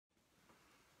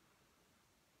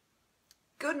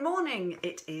Good morning,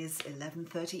 it is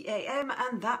 11:30 a.m.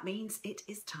 and that means it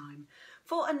is time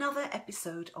for another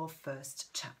episode of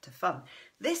First Chapter Fun.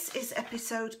 This is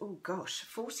episode,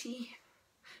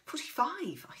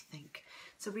 45 I think.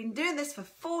 So we've been doing this for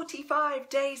 45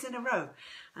 days in a row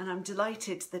and I'm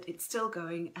delighted that it's still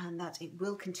going and that it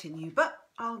will continue, but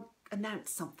I'll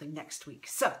announce something next week.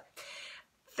 So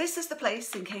this is the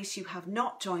place, in case you have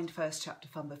not joined First Chapter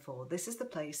Fun before, this is the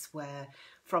place where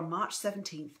from March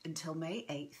 17th until May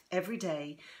 8th, every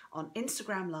day on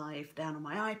Instagram Live, down on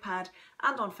my iPad,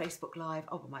 and on Facebook Live,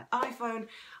 up on my iPhone,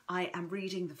 I am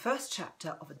reading the first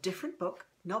chapter of a different book,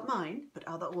 not mine, but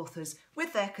other authors,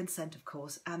 with their consent, of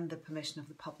course, and the permission of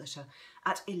the publisher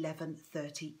at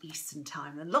 11:30 Eastern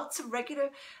Time. And lots of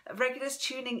regulars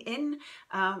tuning in.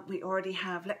 We already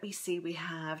have, let me see, we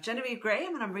have Genevieve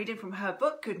Graham, and I'm reading from her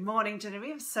book. Good morning,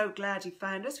 Genevieve. I'm so glad you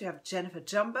found us. We have Jennifer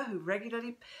Jumber, who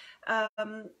regularly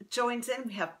joins in.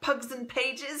 We have Pugs and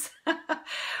Pages.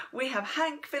 We have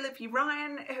Hank Philippi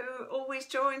Ryan, who always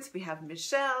joins. We have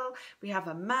Michelle. We have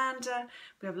Amanda.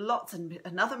 We have lots, and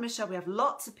another Michelle. We have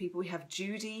lots of people. We have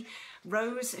Judy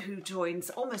Rose, who joins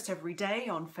almost every day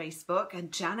on Facebook,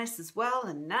 and Janice as well,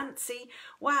 and Nancy.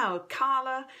 Wow,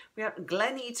 Carla. We have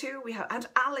Glennie too. We have, and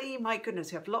Ali. My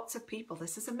goodness, we have lots of people.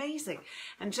 This is amazing.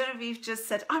 And Genevieve just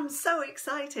said, "I'm so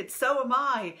excited. So am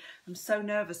I. I'm so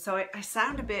nervous." So I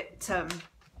sound a bit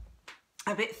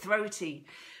throaty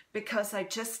because I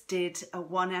just did a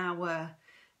 1 hour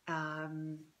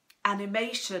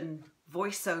animation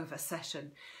voiceover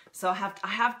session. So I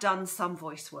have done some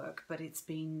voice work, but it's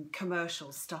been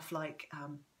commercial stuff like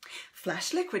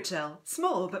flash liquid gel,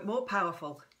 small but more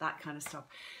powerful, that kind of stuff.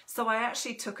 So I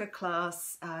actually took a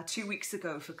class 2 weeks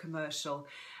ago for commercial,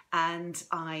 and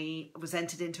I was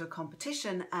entered into a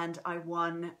competition and I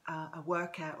won a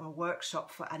workout or a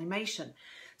workshop for animation.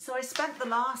 So I spent the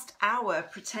last hour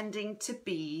pretending to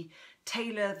be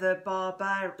Taylor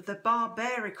the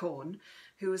Barbaricorn,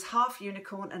 who was half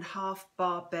unicorn and half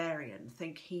barbarian.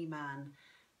 Think He-Man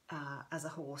as a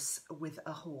horse with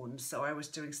a horn. So I was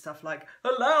doing stuff like,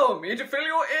 "Allow me to fill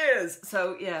your ears."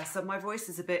 So yeah, so my voice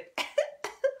is a bit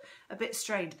a bit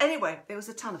strained. Anyway, it was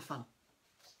a ton of fun.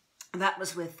 And that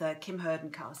was with Kim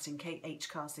Herden Casting, KH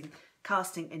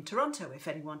Casting in Toronto. If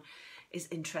anyone is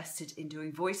interested in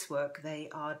doing voice work, they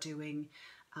are doing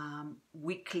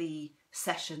weekly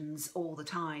sessions all the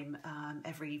time.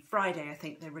 Every Friday, I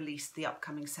think, they release the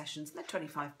upcoming sessions. They're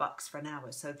 $25 for an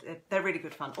hour, so they're really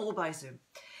good fun, all by Zoom.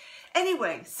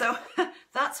 Anyway, so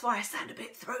that's why I sound a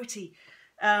bit throaty.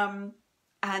 And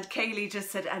Kaylee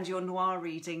just said, "And your noir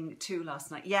reading too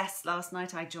last night?" Yes, last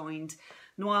night I joined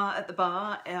Noir at the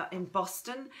Bar in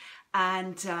Boston,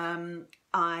 and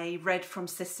I read from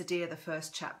Sister Dear, the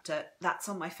first chapter. That's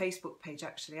on my Facebook page,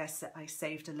 actually. I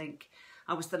saved a link.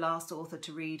 I was the last author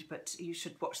to read, but you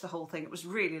should watch the whole thing. It was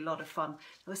really a lot of fun.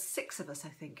 There were 6 of us, I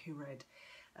think, who read.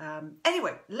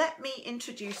 Anyway, let me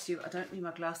introduce you. I don't need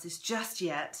my glasses just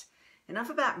yet.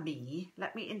 Enough about me.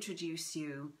 Let me introduce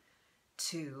you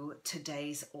to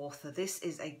today's author. This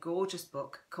is a gorgeous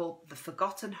book called The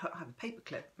Forgotten Home. I have a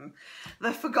paperclip.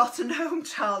 The Forgotten Home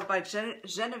Child by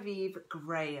Genevieve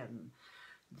Graham.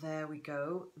 There we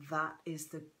go. That is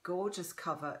the gorgeous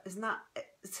cover. Isn't that?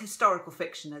 It's historical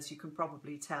fiction, as you can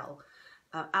probably tell.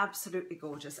 Absolutely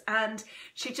gorgeous. And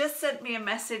she just sent me a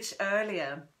message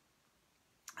earlier.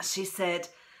 She said,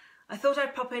 "I thought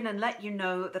I'd pop in and let you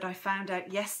know that I found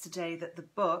out yesterday that the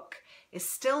book is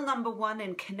still #1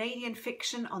 in Canadian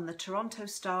fiction on the Toronto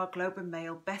Star Globe and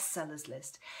Mail bestsellers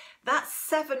list." That's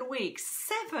 7 weeks.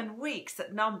 7 weeks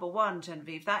at #1,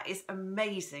 Genevieve. That is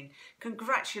amazing.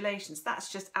 Congratulations. That's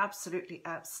just absolutely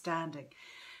outstanding.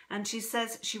 And she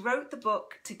says she wrote the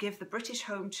book to give the British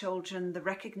home children the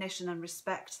recognition and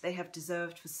respect they have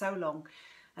deserved for so long.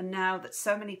 And now that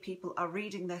so many people are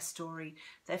reading their story,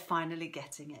 they're finally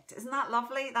getting it. Isn't that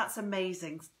lovely? That's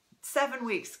amazing. 7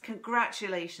 weeks.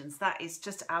 Congratulations. That is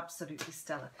just absolutely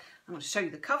stellar. I'm going to show you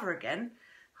the cover again.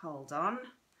 Hold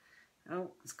on.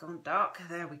 Oh, it's gone dark.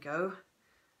 There we go.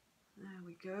 There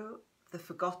we go. The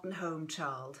Forgotten Home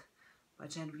Child by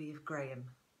Genevieve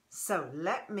Graham. So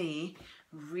let me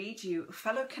read you,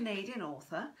 fellow Canadian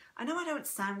author. I know I don't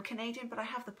sound Canadian, but I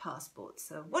have the passport.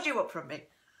 So what do you want from me?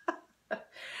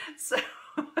 So,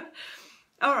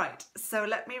 all right, so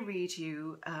let me read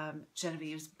you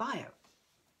Genevieve's bio.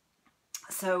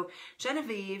 So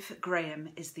Genevieve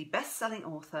Graham is the best-selling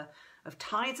author of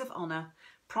Tides of Honour,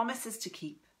 Promises to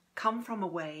Keep, Come From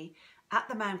Away, At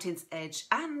the Mountain's Edge,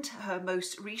 and her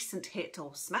most recent hit,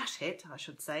 or smash hit, I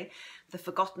should say, The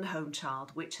Forgotten Home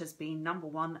Child, which has been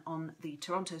 #1 on the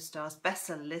Toronto Star's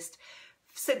bestseller list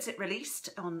since it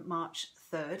released on March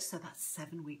 3rd, so that's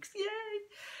 7 weeks. Yay!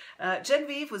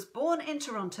 Genevieve was born in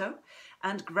Toronto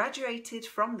and graduated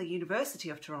from the University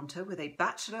of Toronto with a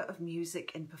Bachelor of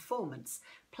Music in Performance,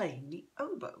 playing the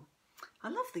oboe. I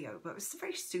love the oboe, it's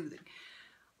very soothing.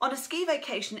 On a ski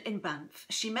vacation in Banff,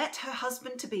 she met her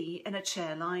husband-to-be in a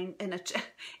chairlift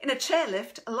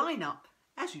lineup,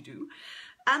 as you do,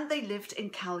 and they lived in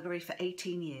Calgary for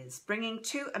 18 years, bringing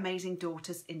 2 amazing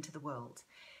daughters into the world.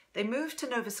 They moved to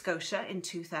Nova Scotia in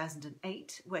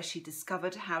 2008, where she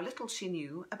discovered how little she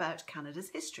knew about Canada's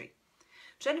history.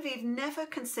 Genevieve never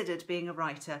considered being a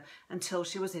writer until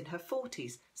she was in her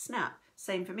 40s. Snap,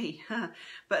 same for me.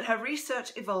 But her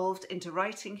research evolved into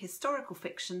writing historical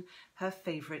fiction, her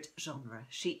favourite genre.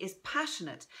 She is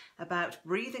passionate about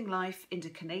breathing life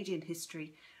into Canadian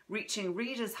history, reaching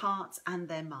readers' hearts and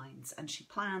their minds, and she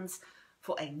plans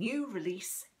for a new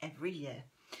release every year.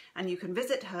 And you can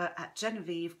visit her at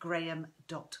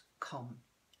genevievegraham.com.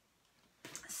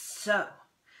 So,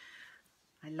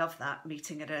 I love that,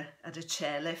 meeting at a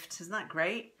chairlift. Isn't that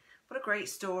great? What a great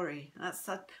story.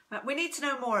 We need to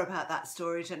know more about that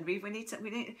story, Genevieve.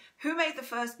 Who made the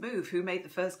first move? Who made the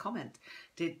first comment?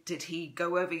 Did he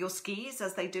go over your skis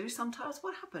as they do sometimes?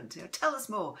 What happened? Tell us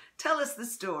more. Tell us the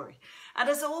story. And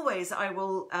as always, I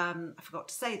will, I forgot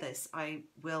to say this, I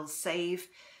will save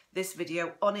this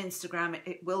video on Instagram.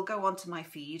 It will go onto my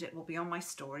feed. It will be on my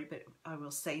story, but I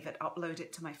will save it, upload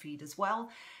it to my feed as well.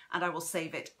 And I will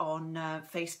save it on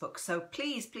Facebook. So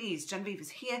please, please, Genevieve is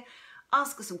here.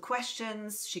 Ask her some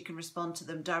questions. She can respond to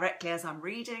them directly as I'm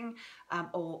reading,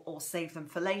 or save them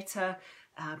for later.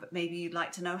 But maybe you'd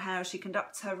like to know how she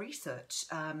conducts her research,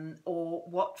 or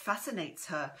what fascinates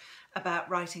her about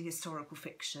writing historical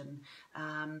fiction,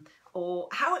 or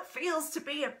how it feels to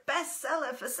be a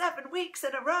bestseller for 7 weeks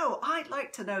in a row. I'd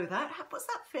like to know that. What's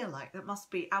that feel like? That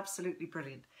must be absolutely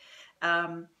brilliant.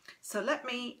 So let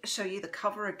me show you the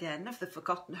cover again of The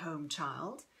Forgotten Home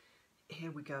Child.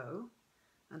 Here we go.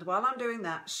 And while I'm doing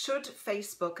that, should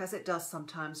Facebook, as it does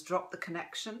sometimes, drop the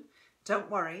connection,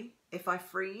 don't worry. If I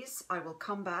freeze, I will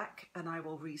come back and I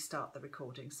will restart the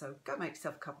recording. So go make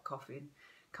yourself a cup of coffee and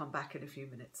come back in a few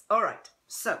minutes. All right,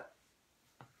 so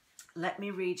let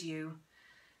me read you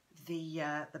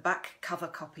the back cover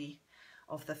copy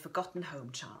of The Forgotten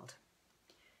Home Child.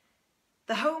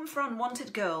 The home for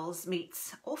unwanted girls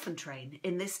meets Orphan Train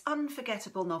in this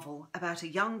unforgettable novel about a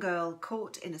young girl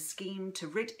caught in a scheme to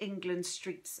rid England's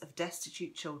streets of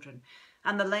destitute children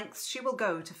and the lengths she will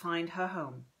go to find her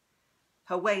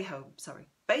way home,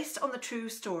 based on the true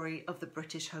story of the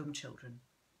British Home Children.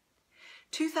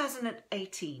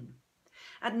 2018.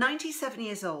 At 97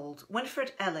 years old,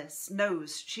 Winifred Ellis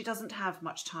knows she doesn't have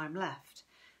much time left,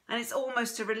 and it's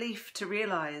almost a relief to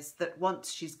realise that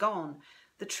once she's gone,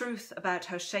 the truth about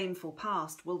her shameful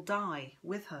past will die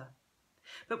with her.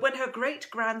 But when her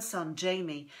great-grandson,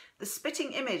 Jamie, the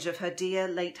spitting image of her dear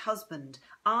late husband,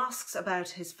 asks about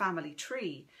his family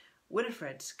tree,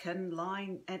 Winifred can't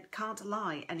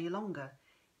lie any longer,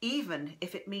 even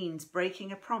if it means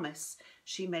breaking a promise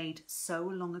she made so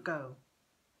long ago.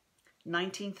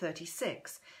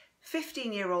 1936.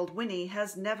 15-year-old Winnie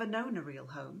has never known a real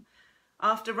home.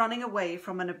 After running away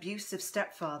from an abusive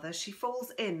stepfather, she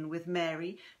falls in with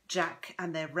Mary, Jack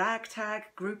and their ragtag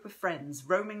group of friends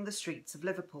roaming the streets of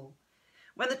Liverpool.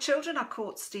 When the children are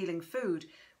caught stealing food,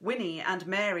 Winnie and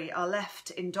Mary are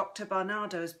left in Dr.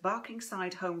 Barnardo's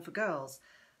Barkingside Home for Girls,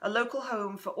 a local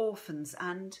home for orphans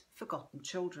and forgotten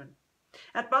children.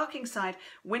 At Barkingside,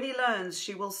 Winnie learns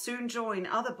she will soon join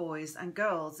other boys and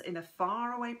girls in a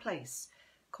faraway place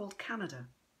called Canada.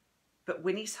 But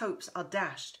Winnie's hopes are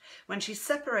dashed when she's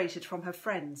separated from her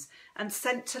friends and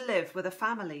sent to live with a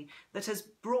family that has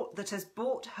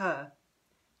bought her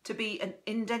to be an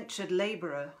indentured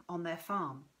labourer on their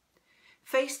farm.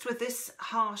 Faced with this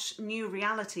harsh new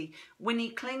reality, Winnie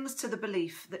clings to the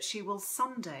belief that she will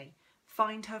someday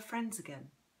find her friends again.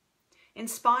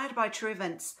 Inspired by true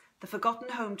events, The Forgotten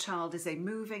Home Child is a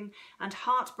moving and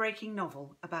heartbreaking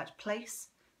novel about place,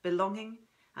 belonging,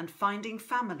 and finding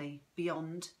family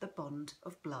beyond the bond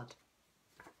of blood.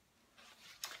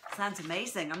 Sounds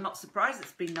amazing. I'm not surprised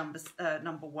it's been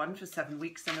number 1 for 7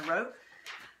 weeks in a row.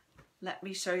 Let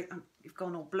me show you. You've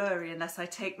gone all blurry unless I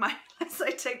take my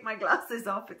glasses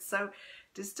off. It's so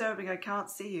disturbing. I can't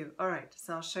see you. All right,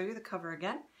 so I'll show you the cover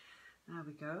again. There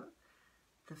we go.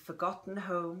 The Forgotten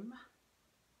Home.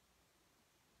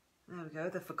 There we go.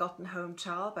 The Forgotten Home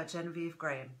Child by Genevieve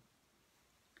Graham.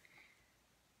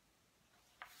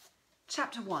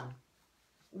 Chapter 1.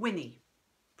 Winnie,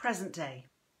 present day.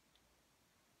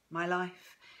 My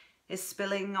life is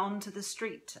spilling onto the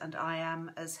street and I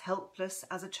am as helpless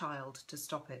as a child to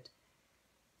stop it.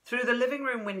 Through the living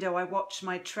room window I watch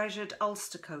my treasured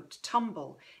Ulster coat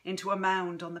tumble into a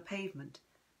mound on the pavement,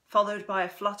 followed by a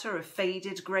flutter of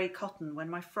faded grey cotton when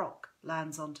my frock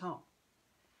lands on top.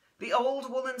 The old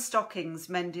woolen stockings,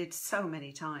 mended so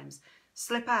many times,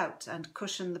 slip out and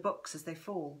cushion the books as they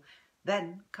fall.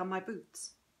 Then come my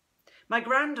boots. My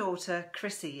granddaughter,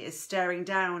 Chrissy, is staring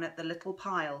down at the little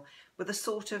pile with a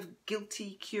sort of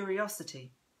guilty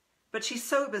curiosity, but she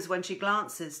sobers when she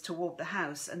glances toward the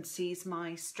house and sees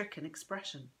my stricken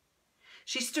expression.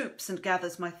 She stoops and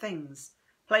gathers my things,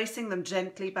 placing them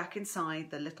gently back inside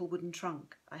the little wooden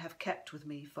trunk I have kept with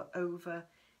me for over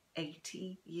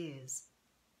 80 years.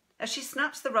 As she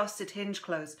snaps the rusted hinge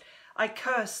closed, I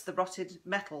curse the rotted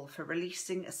metal for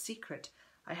releasing a secret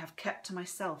I have kept to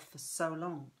myself for so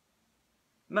long.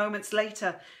 Moments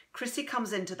later, Chrissy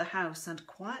comes into the house and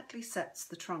quietly sets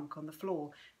the trunk on the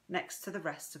floor next to the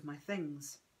rest of my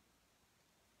things.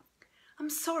 "I'm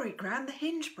sorry, Gran, the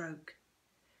hinge broke."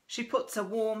 She puts a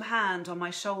warm hand on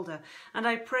my shoulder, and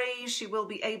I pray she will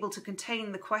be able to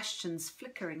contain the questions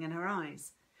flickering in her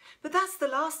eyes. "But that's the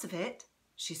last of it,"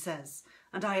 she says,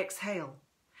 and I exhale.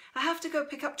 "I have to go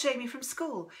pick up Jamie from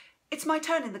school. It's my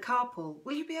turn in the carpool.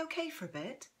 Will you be okay for a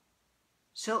bit?"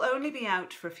 She'll only be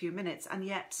out for a few minutes, and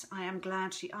yet I am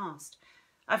glad she asked.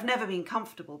 I've never been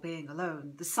comfortable being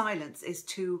alone. The silence is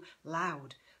too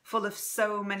loud, full of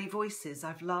so many voices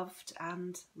I've loved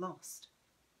and lost.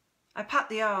 I pat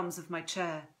the arms of my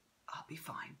chair. "I'll be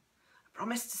fine. I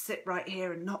promise to sit right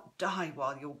here and not die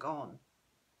while you're gone."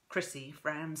 Chrissy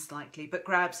frowns slightly, but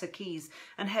grabs her keys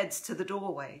and heads to the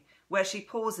doorway, where she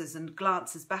pauses and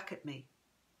glances back at me.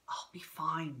 "I'll be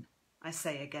fine," I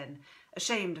say again,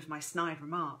 ashamed of my snide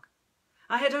remark.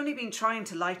 I had only been trying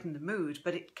to lighten the mood,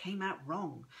 but it came out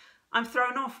wrong. I'm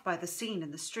thrown off by the scene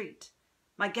in the street.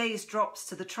 My gaze drops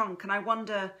to the trunk, and I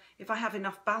wonder if I have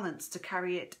enough balance to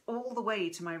carry it all the way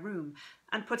to my room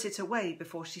and put it away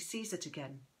before she sees it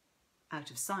again.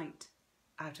 Out of sight,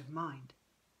 out of mind.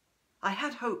 I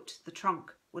had hoped the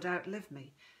trunk would outlive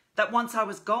me, that once I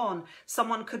was gone,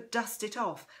 someone could dust it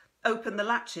off, open the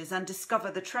latches and discover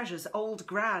the treasures old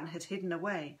Gran had hidden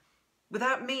away.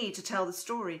 Without me to tell the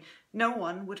story, no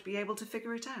one would be able to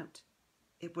figure it out.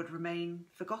 It would remain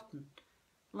forgotten,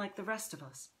 like the rest of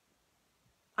us.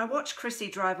 I watch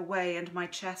Chrissy drive away and my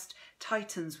chest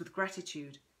tightens with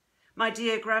gratitude. My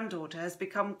dear granddaughter has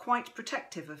become quite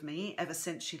protective of me ever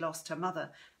since she lost her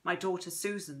mother, my daughter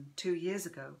Susan, 2 years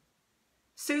ago.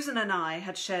 Susan and I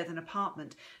had shared an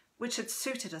apartment, which had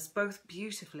suited us both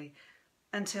beautifully,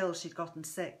 until she'd gotten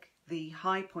sick. The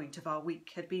high point of our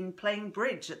week had been playing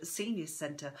bridge at the seniors'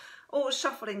 centre or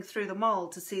shuffling through the mall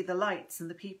to see the lights and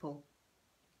the people.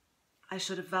 I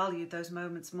should have valued those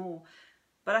moments more,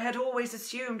 but I had always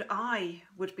assumed I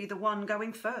would be the one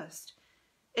going first.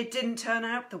 It didn't turn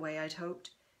out the way I'd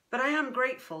hoped, but I am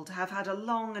grateful to have had a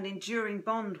long and enduring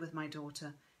bond with my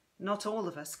daughter. Not all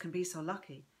of us can be so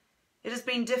lucky. It has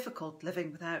been difficult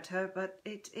living without her, but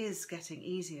it is getting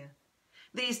easier.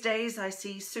 These days I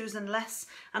see Susan less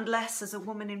and less as a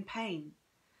woman in pain.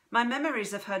 My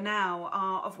memories of her now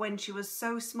are of when she was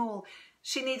so small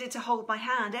she needed to hold my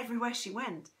hand everywhere she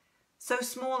went. So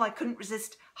small I couldn't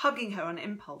resist hugging her on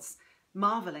impulse,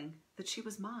 marvelling that she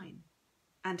was mine.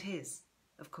 And his,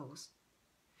 of course.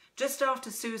 Just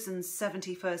after Susan's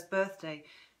 71st birthday,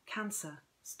 cancer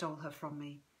stole her from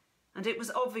me, and it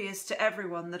was obvious to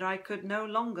everyone that I could no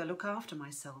longer look after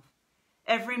myself.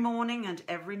 Every morning and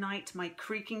every night, my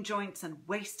creaking joints and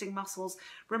wasting muscles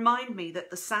remind me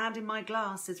that the sand in my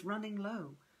glass is running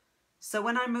low. So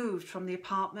when I moved from the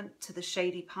apartment to the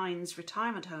Shady Pines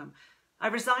retirement home, I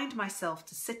resigned myself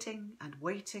to sitting and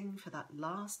waiting for that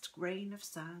last grain of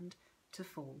sand to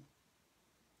fall.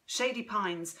 Shady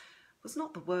Pines was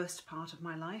not the worst part of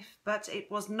my life, but it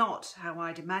was not how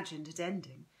I'd imagined it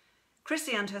ending.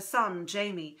 Chrissy and her son,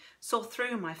 Jamie, saw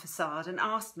through my facade and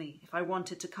asked me if I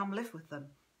wanted to come live with them.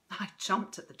 I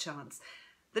jumped at the chance.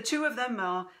 The two of them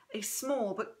are a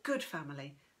small but good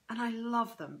family, and I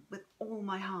love them with all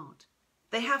my heart.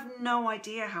 They have no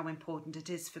idea how important it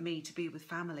is for me to be with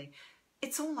family.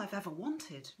 It's all I've ever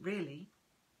wanted, really.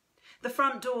 The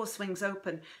front door swings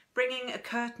open, bringing a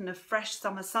curtain of fresh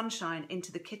summer sunshine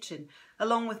into the kitchen,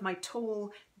 along with my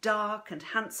tall, dark and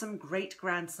handsome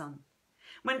great-grandson.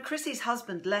 When Chrissy's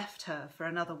husband left her for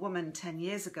another woman 10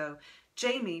 years ago,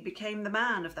 Jamie became the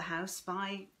man of the house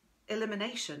by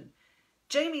elimination.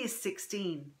 Jamie is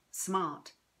 16,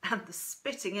 smart, and the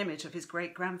spitting image of his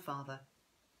great-grandfather.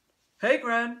 "Hey,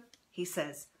 Gran," he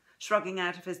says, shrugging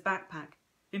out of his backpack.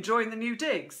 "Enjoying the new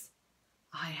digs?"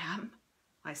 "I am."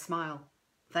 I smile.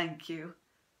 "Thank you."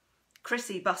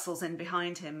 Chrissy bustles in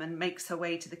behind him and makes her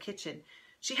way to the kitchen.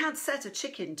 She had set a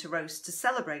chicken to roast to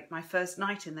celebrate my first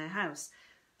night in their house.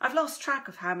 I've lost track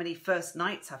of how many first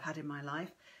nights I've had in my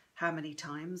life, how many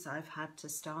times I've had to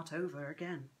start over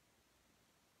again.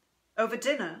 Over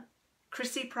dinner,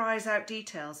 Chrissy pries out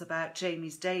details about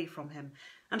Jamie's day from him,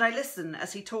 and I listen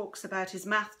as he talks about his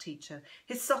math teacher,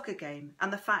 his soccer game,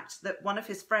 and the fact that one of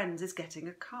his friends is getting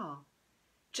a car.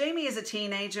 Jamie is a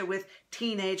teenager with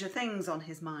teenager things on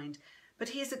his mind, but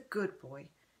he is a good boy,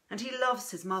 and he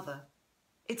loves his mother.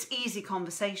 It's easy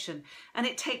conversation, and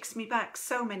it takes me back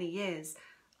so many years.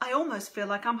 I almost feel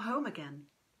like I'm home again.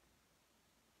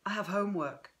 I have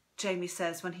homework, Jamie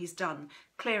says when he's done,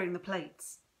 clearing the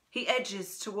plates. He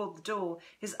edges toward the door,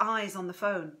 his eyes on the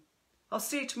phone. I'll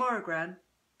see you tomorrow, Gran.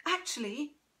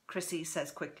 Actually, Chrissy says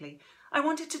quickly, I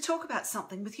wanted to talk about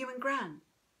something with you and Gran.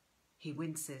 He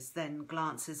winces, then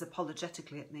glances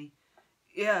apologetically at me.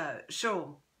 Yeah,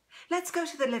 sure. Let's go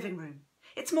to the living room.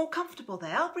 It's more comfortable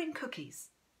there. I'll bring cookies.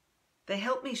 They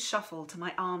help me shuffle to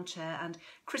my armchair and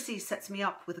Chrissy sets me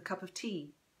up with a cup of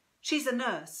tea. She's a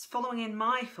nurse, following in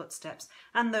my footsteps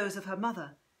and those of her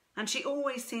mother, and she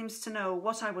always seems to know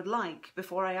what I would like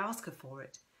before I ask her for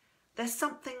it. There's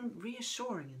something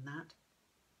reassuring in that.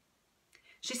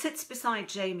 She sits beside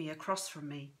Jamie across from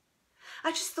me.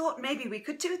 I just thought maybe we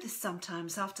could do this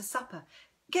sometimes after supper.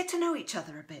 Get to know each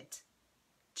other a bit.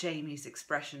 Jamie's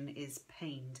expression is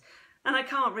pained, and I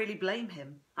can't really blame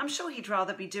him. I'm sure he'd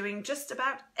rather be doing just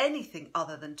about anything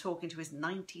other than talking to his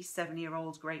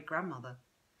 97-year-old great-grandmother.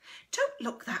 Don't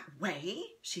look that way,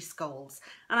 she scolds,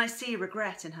 and I see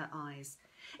regret in her eyes.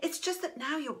 It's just that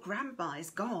now your grandma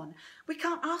is gone, we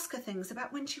can't ask her things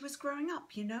about when she was growing up,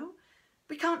 you know?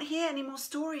 We can't hear any more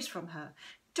stories from her.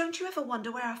 Don't you ever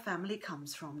wonder where our family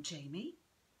comes from, Jamie?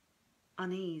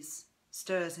 Unease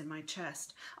stirs in my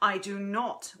chest. I do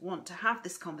not want to have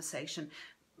this conversation,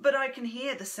 but I can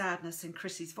hear the sadness in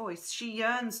Chrissy's voice. She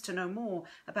yearns to know more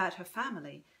about her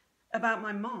family, about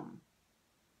my mom.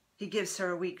 He gives her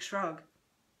a weak shrug.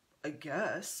 I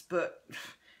guess, but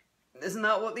isn't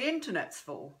that what the internet's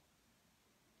for?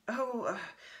 Oh,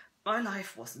 my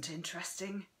life wasn't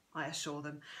interesting, I assure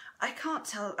them. I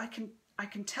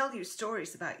can tell you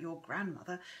stories about your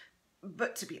grandmother,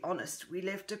 but to be honest, we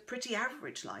lived a pretty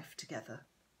average life together.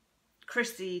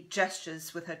 Chrissy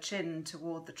gestures with her chin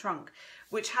toward the trunk,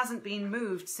 which hasn't been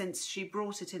moved since she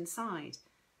brought it inside,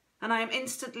 and I am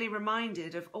instantly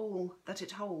reminded of all that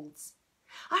it holds.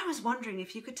 I was wondering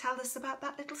if you could tell us about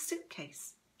that little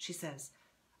suitcase, she says.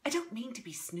 I don't mean to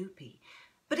be snoopy,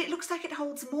 but it looks like it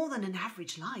holds more than an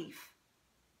average life.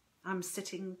 I'm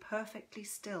sitting perfectly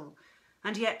still,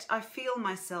 and yet I feel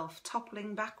myself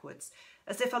toppling backwards,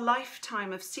 as if a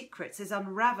lifetime of secrets is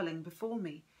unravelling before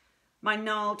me. My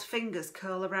gnarled fingers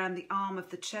curl around the arm of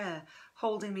the chair,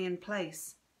 holding me in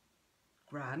place.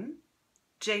 Gran?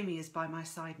 Jamie is by my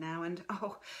side now, and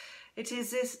oh, it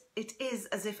is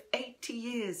as if 80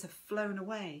 years have flown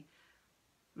away.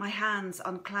 My hands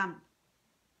unclamp.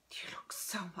 You look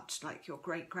so much like your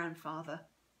great-grandfather.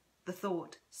 The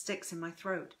thought sticks in my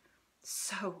throat.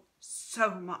 So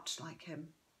much like him.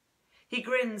 He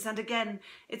grins, and again,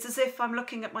 it's as if I'm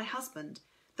looking at my husband,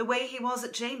 the way he was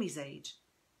at Jamie's age,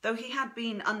 though he had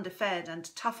been underfed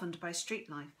and toughened by street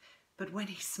life. But when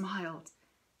he smiled,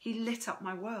 he lit up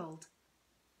my world.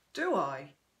 Do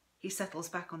I? He settles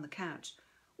back on the couch.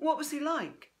 What was he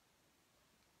like?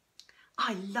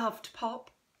 I loved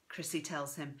Pop, Chrissy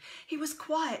tells him. He was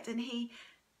quiet and he...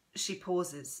 She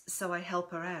pauses, so I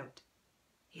help her out.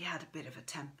 He had a bit of a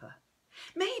temper.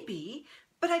 Maybe,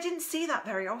 but I didn't see that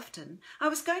very often. I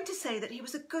was going to say that he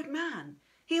was a good man.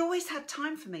 He always had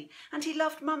time for me, and he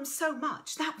loved Mum so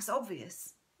much. That was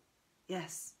obvious.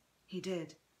 Yes, he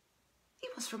did. He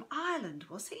was from Ireland,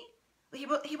 was he?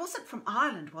 He wasn't from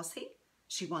Ireland, was he?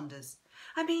 She wonders.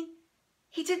 I mean,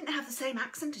 he didn't have the same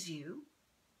accent as you.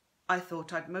 I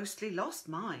thought I'd mostly lost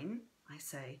mine, I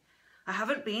say. I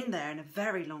haven't been there in a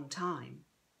very long time.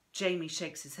 Jamie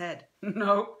shakes his head.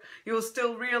 No, you're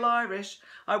still real Irish.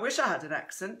 I wish I had an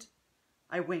accent.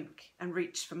 I wink and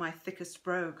reach for my thickest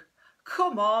brogue.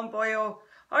 Come on, boyo.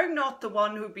 I'm not the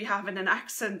one who'd be having an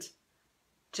accent.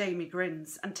 Jamie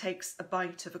grins and takes a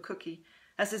bite of a cookie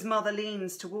as his mother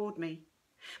leans toward me.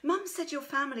 Mum said your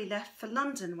family left for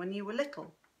London when you were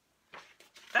little.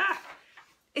 Ah,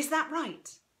 is that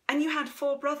right? And you had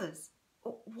 4 brothers.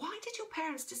 Why did your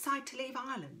parents decide to leave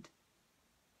Ireland?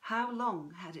 How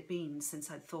long had it been since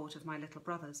I'd thought of my little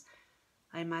brothers?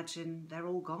 I imagine they're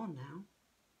all gone now.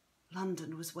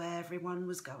 London was where everyone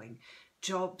was going.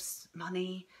 Jobs,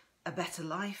 money, a better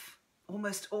life.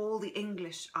 Almost all the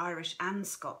English, Irish and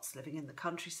Scots living in the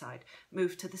countryside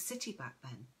moved to the city back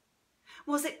then.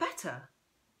 Was it better?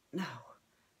 No,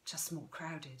 just more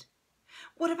crowded.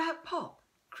 What about Pop?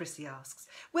 Chrissy asks.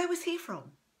 Where was he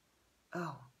from?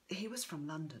 Oh, he was from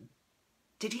London.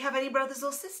 Did he have any brothers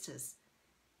or sisters?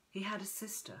 He had a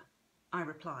sister, I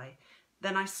reply.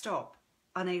 Then I stop,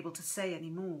 unable to say any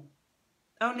more.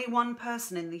 Only one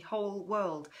person in the whole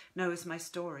world knows my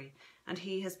story, and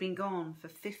he has been gone for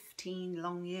 15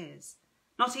 long years.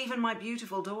 Not even my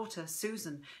beautiful daughter,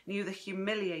 Susan, knew the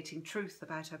humiliating truth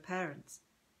about her parents.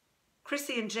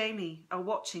 Chrissy and Jamie are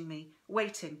watching me,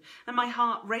 waiting, and my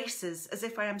heart races as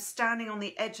if I am standing on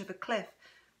the edge of a cliff.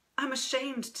 I'm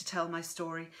ashamed to tell my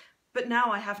story, but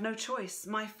now I have no choice.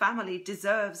 My family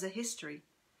deserves a history.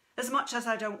 As much as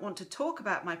I don't want to talk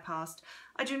about my past,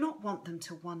 I do not want them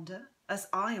to wonder, as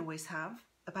I always have,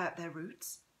 about their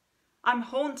roots. I'm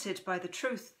haunted by the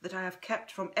truth that I have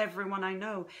kept from everyone I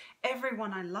know,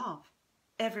 everyone I love,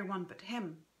 everyone but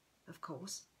him, of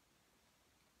course.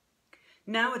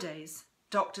 Nowadays,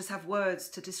 doctors have words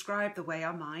to describe the way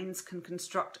our minds can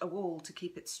construct a wall to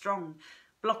keep it strong,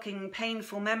 blocking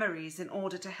painful memories in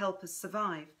order to help us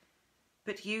survive.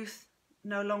 But youth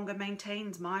no longer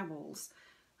maintains my walls,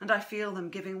 and I feel them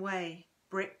giving way,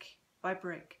 brick by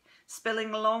brick,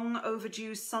 spilling long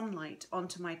overdue sunlight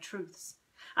onto my truths.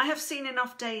 I have seen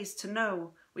enough days to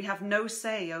know we have no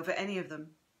say over any of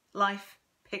them. Life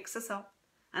picks us up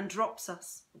and drops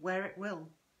us where it will.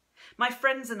 My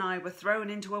friends and I were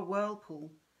thrown into a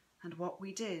whirlpool, and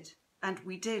we did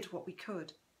what we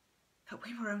could. But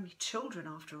we were only children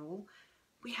after all.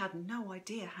 We had no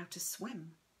idea how to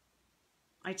swim.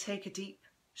 I take a deep,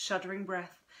 shuddering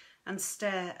breath and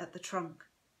stare at the trunk.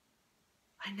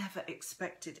 I never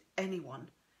expected anyone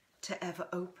to ever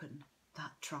open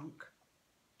that trunk.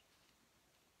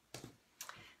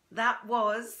 That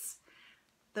was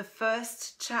the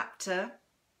first chapter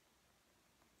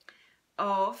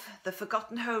of The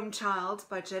Forgotten Home Child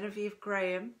by Genevieve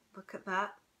Graham. Look at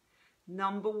that.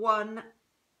 #1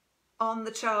 on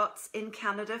the charts in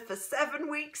Canada for 7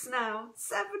 weeks now.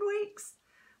 7 weeks.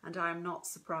 And I am not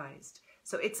surprised.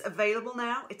 So it's available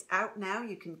now. It's out now.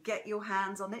 You can get your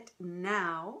hands on it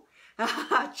now.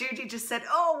 Judy just said,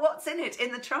 oh, what's in it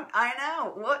in the trunk? I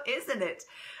know. What is in it?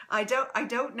 I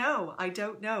don't know. I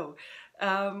don't know.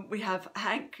 We have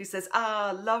Hank who says,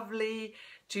 lovely.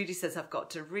 Judy says, I've got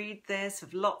to read this,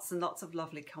 with lots and lots of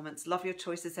lovely comments. Love your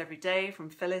choices every day, from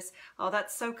Phyllis. Oh,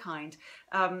 that's so kind.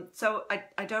 So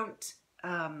I don't,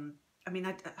 I mean,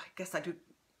 I guess I do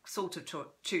sort of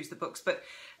choose the books, but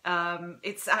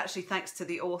it's actually thanks to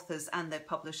the authors and their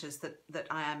publishers that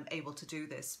I am able to do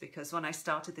this, because when I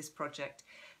started this project,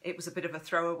 it was a bit of a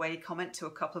throwaway comment to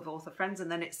a couple of author friends,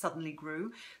 and then it suddenly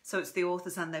grew. So it's the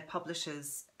authors and their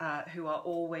publishers who are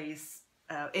always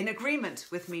in agreement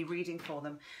with me reading for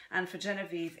them. And for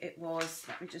Genevieve, it was,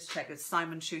 let me just check, it's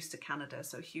Simon Schuster Canada.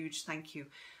 So a huge thank you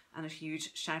and a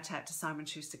huge shout out to Simon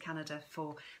Schuster Canada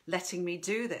for letting me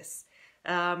do this.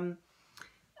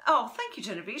 Oh, thank you,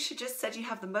 Genevieve. She just said you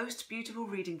have the most beautiful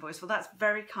reading voice. Well, that's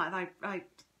very kind. I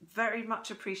very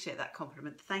much appreciate that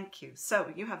compliment. Thank you.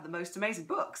 So you have the most amazing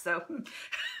book. So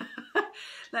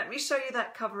let me show you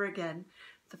that cover again.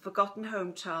 The Forgotten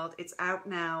Home Child. It's out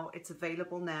now. It's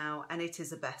available now, and it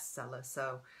is a bestseller.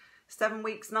 So 7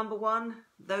 weeks, #1.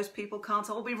 Those people can't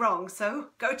all be wrong. So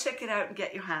go check it out and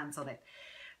get your hands on it.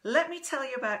 Let me tell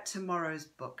you about tomorrow's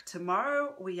book.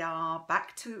 Tomorrow we are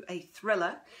back to a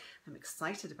thriller. I'm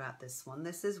excited about this one.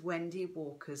 This is Wendy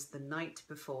Walker's The Night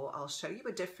Before. I'll show you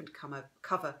a different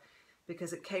cover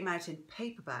because it came out in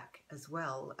paperback as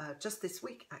well, just this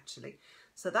week actually.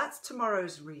 So that's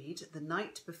tomorrow's read, The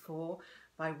Night Before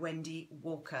by Wendy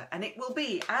Walker. And it will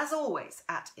be, as always,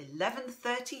 at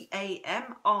 11:30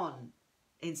 a.m. on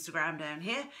Instagram down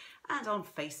here and on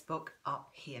Facebook up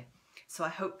here. So I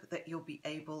hope that you'll be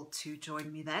able to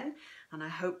join me then. And I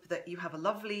hope that you have a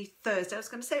lovely Thursday. I was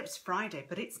going to say it was Friday,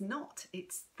 but it's not.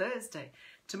 It's Thursday.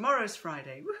 Tomorrow's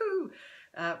Friday. Woohoo!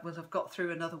 We'll have got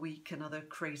through another week, another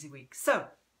crazy week. So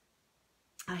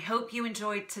I hope you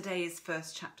enjoyed today's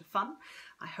first chapter fun.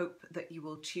 I hope that you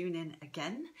will tune in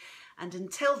again. And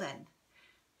until then,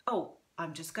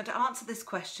 I'm just going to answer this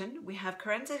question. We have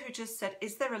Corenza who just said,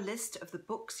 is there a list of the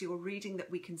books you're reading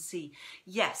that we can see?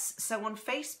 Yes. So on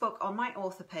Facebook, on my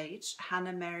author page,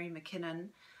 Hannah Mary McKinnon,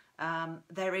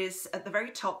 there is at the very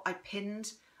top, I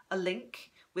pinned a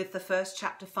link with the first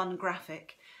chapter fun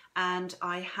graphic. And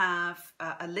I have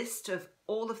a list of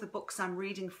all of the books I'm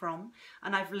reading from.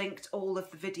 And I've linked all of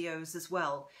the videos as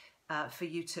well for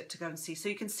you to go and see. So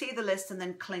you can see the list and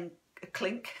then clink.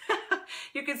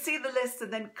 You can see the list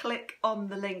and then click on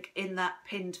the link in that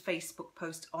pinned Facebook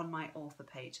post on my author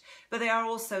page. But they are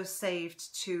also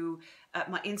saved to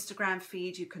my Instagram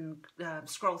feed. You can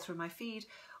scroll through my feed,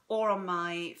 or on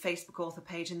my Facebook author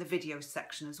page in the videos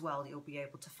section as well. You'll be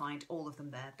able to find all of them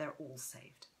there. They're all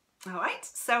saved. All right,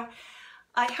 so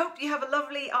I hope you have a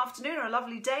lovely afternoon or a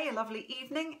lovely day, a lovely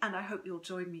evening, and I hope you'll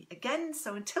join me again.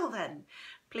 So until then,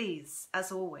 please, as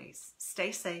always,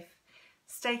 stay safe,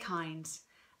 stay kind,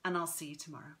 and I'll see you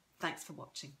tomorrow. Thanks for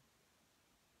watching.